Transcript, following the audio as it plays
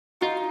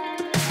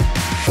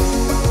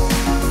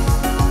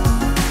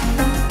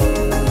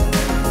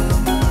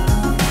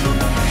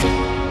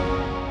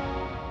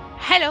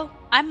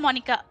I'm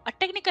Monica, a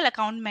technical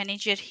account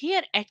manager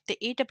here at the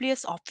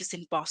AWS office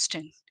in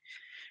Boston.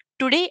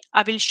 Today,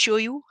 I will show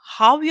you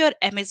how your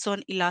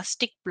Amazon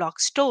Elastic Block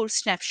Store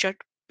snapshot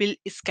bill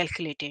is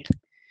calculated.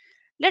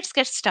 Let's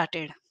get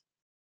started.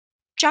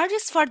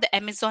 Charges for the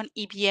Amazon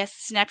EBS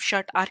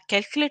snapshot are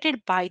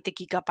calculated by the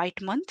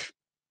gigabyte month.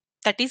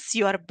 That is,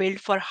 you are billed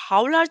for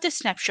how large the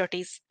snapshot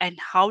is and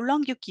how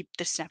long you keep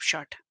the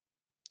snapshot.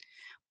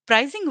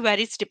 Pricing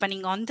varies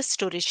depending on the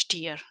storage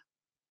tier.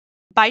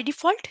 By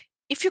default,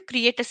 if you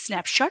create a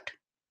snapshot,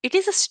 it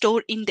is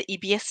stored in the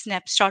EBS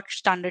snapshot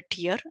standard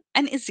tier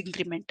and is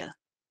incremental.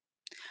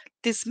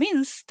 This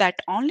means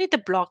that only the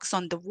blocks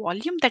on the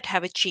volume that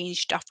have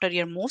changed after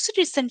your most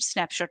recent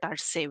snapshot are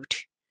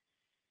saved.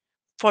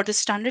 For the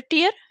standard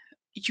tier,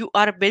 you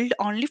are billed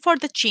only for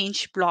the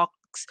change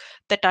blocks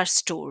that are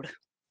stored.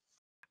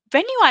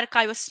 When you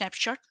archive a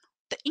snapshot,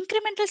 the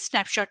incremental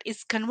snapshot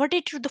is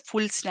converted to the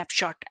full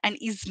snapshot and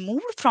is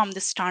moved from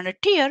the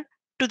standard tier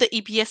to the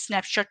EBS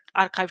snapshot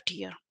archive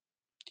tier.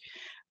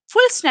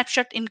 Full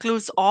snapshot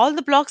includes all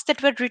the blocks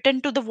that were written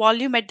to the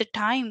volume at the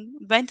time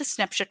when the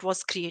snapshot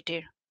was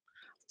created.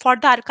 For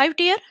the archive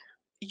tier,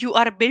 you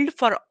are billed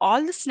for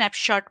all the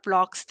snapshot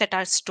blocks that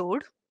are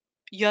stored.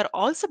 You are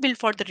also billed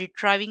for the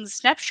retrieving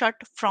snapshot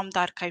from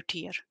the archive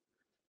tier.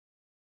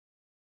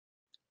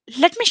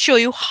 Let me show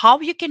you how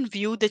you can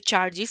view the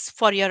charges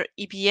for your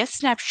EBS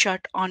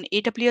snapshot on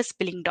AWS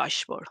Billing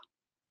Dashboard.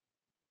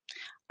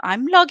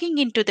 I'm logging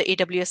into the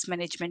AWS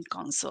Management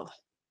Console.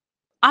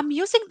 I'm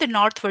using the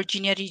North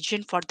Virginia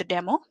region for the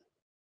demo.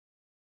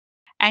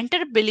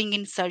 Enter billing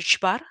in search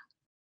bar.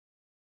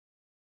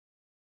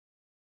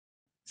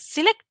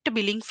 Select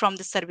billing from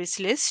the service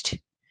list.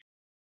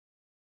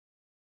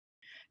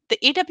 The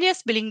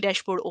AWS Billing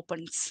Dashboard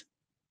opens.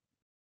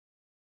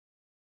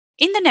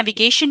 In the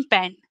navigation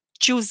pane,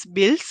 choose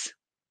Bills.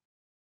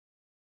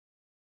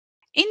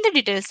 In the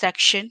Details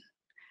section,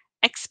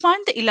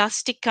 expand the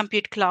Elastic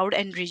Compute Cloud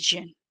and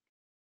region.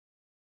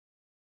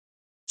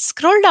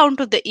 Scroll down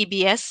to the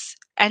EBS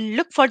and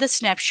look for the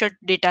snapshot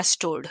data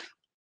stored.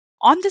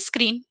 On the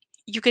screen,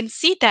 you can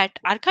see that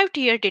archive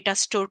tier data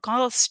store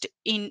costs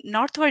in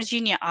North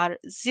Virginia are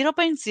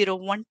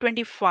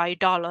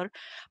 $0.0125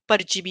 per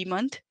GB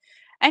month,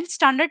 and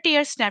standard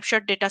tier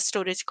snapshot data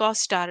storage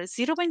costs are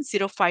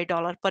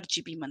 $0.05 per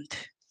GB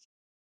month.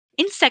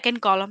 In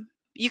second column,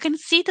 you can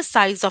see the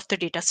size of the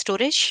data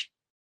storage,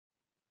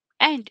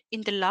 and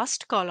in the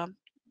last column,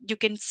 you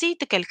can see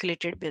the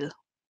calculated bill.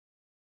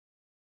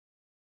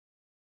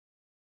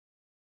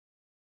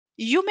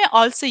 You may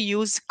also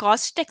use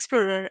Cost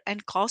Explorer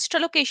and Cost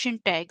Allocation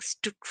tags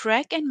to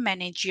track and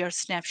manage your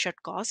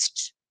snapshot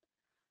costs.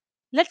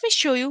 Let me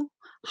show you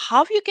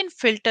how you can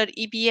filter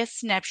EBS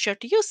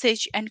snapshot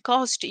usage and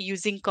cost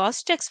using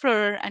Cost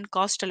Explorer and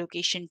Cost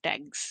Allocation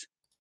tags.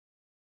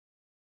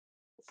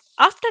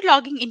 After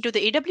logging into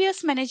the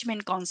AWS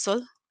Management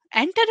Console,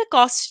 enter the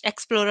Cost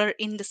Explorer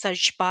in the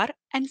search bar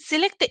and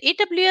select the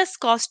AWS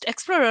Cost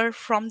Explorer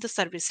from the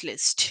service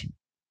list.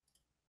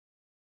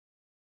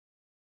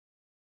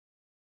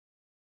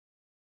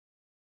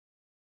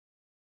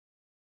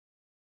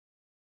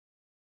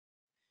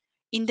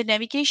 In the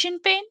navigation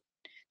pane,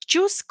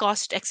 choose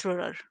Cost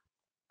Explorer.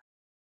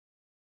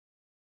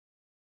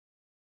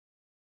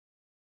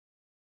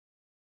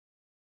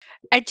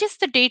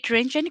 Adjust the date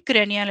range and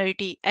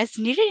granularity as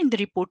needed in the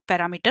report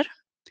parameter.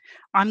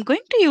 I'm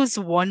going to use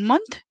 1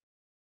 month,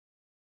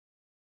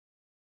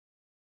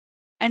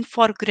 and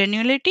for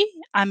granularity,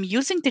 I'm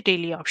using the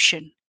daily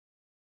option.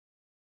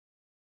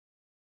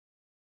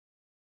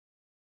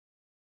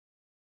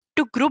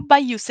 To group by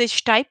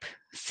usage type,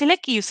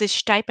 select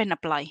usage type and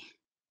apply.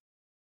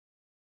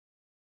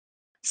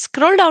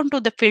 Scroll down to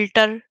the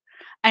filter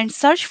and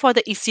search for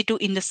the EC2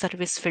 in the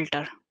service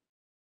filter.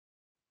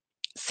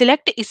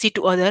 Select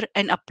EC2 Other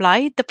and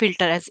apply the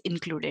filter as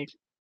included.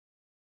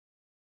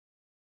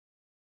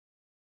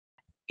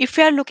 If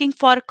you are looking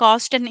for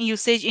cost and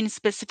usage in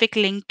specific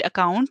linked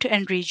account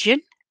and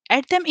region,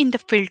 add them in the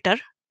filter.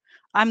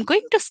 I'm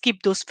going to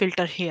skip those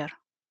filters here.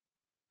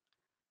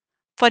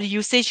 For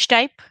usage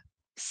type,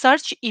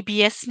 search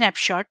EBS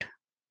snapshot.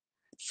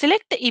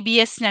 Select the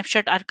EBS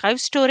snapshot archive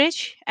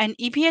storage and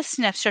EBS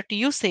snapshot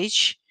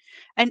usage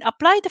and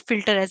apply the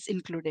filter as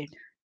included.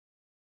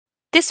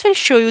 This will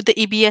show you the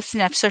EBS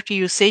snapshot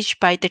usage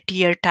by the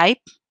tier type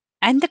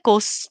and the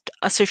cost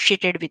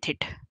associated with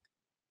it.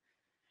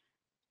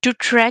 To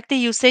track the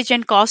usage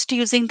and cost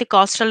using the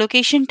cost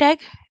allocation tag,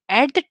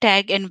 add the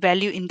tag and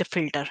value in the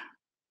filter.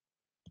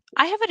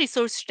 I have a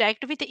resource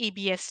tagged with the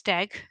EBS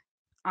tag.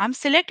 I'm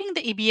selecting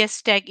the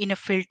EBS tag in a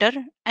filter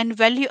and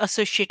value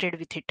associated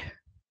with it.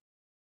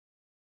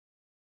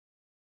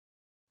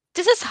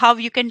 This is how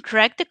you can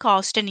track the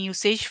cost and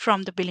usage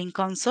from the Billing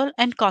Console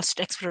and Cost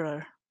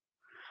Explorer.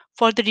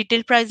 For the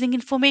detailed pricing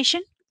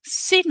information,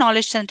 see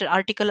Knowledge Center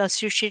article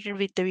associated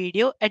with the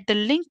video at the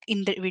link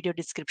in the video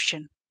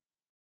description.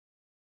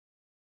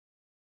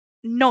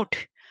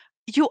 Note,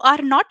 you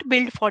are not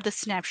billed for the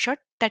snapshot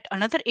that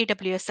another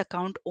AWS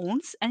account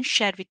owns and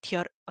share with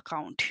your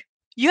account.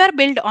 You are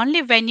billed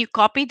only when you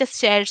copy the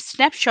shared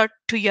snapshot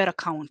to your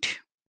account.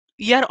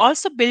 You are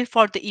also billed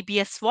for the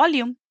EBS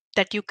volume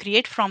that you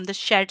create from the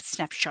shared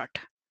snapshot.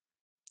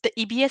 The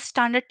EBS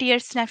standard tier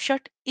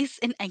snapshot is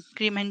an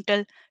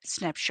incremental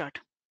snapshot.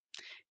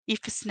 If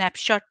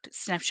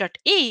snapshot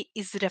A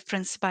is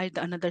referenced by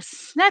the another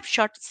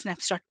snapshot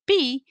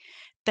B,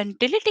 then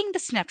deleting the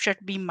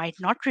snapshot B might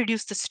not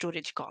reduce the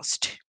storage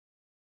cost.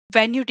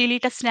 When you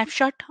delete a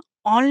snapshot,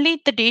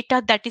 only the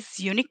data that is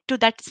unique to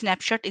that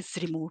snapshot is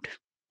removed.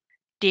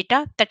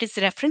 Data that is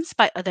referenced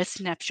by other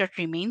snapshot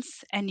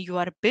remains, and you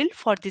are billed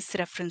for this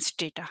reference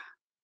data.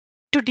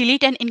 To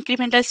delete an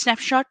incremental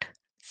snapshot,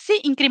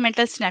 see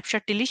incremental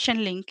snapshot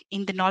deletion link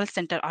in the Knowledge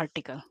Center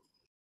article.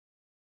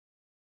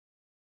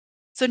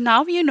 So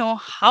now you know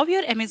how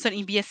your Amazon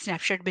EBS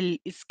snapshot bill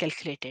is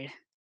calculated.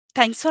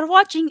 Thanks for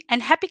watching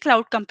and happy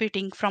cloud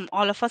computing from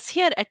all of us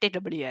here at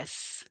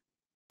AWS.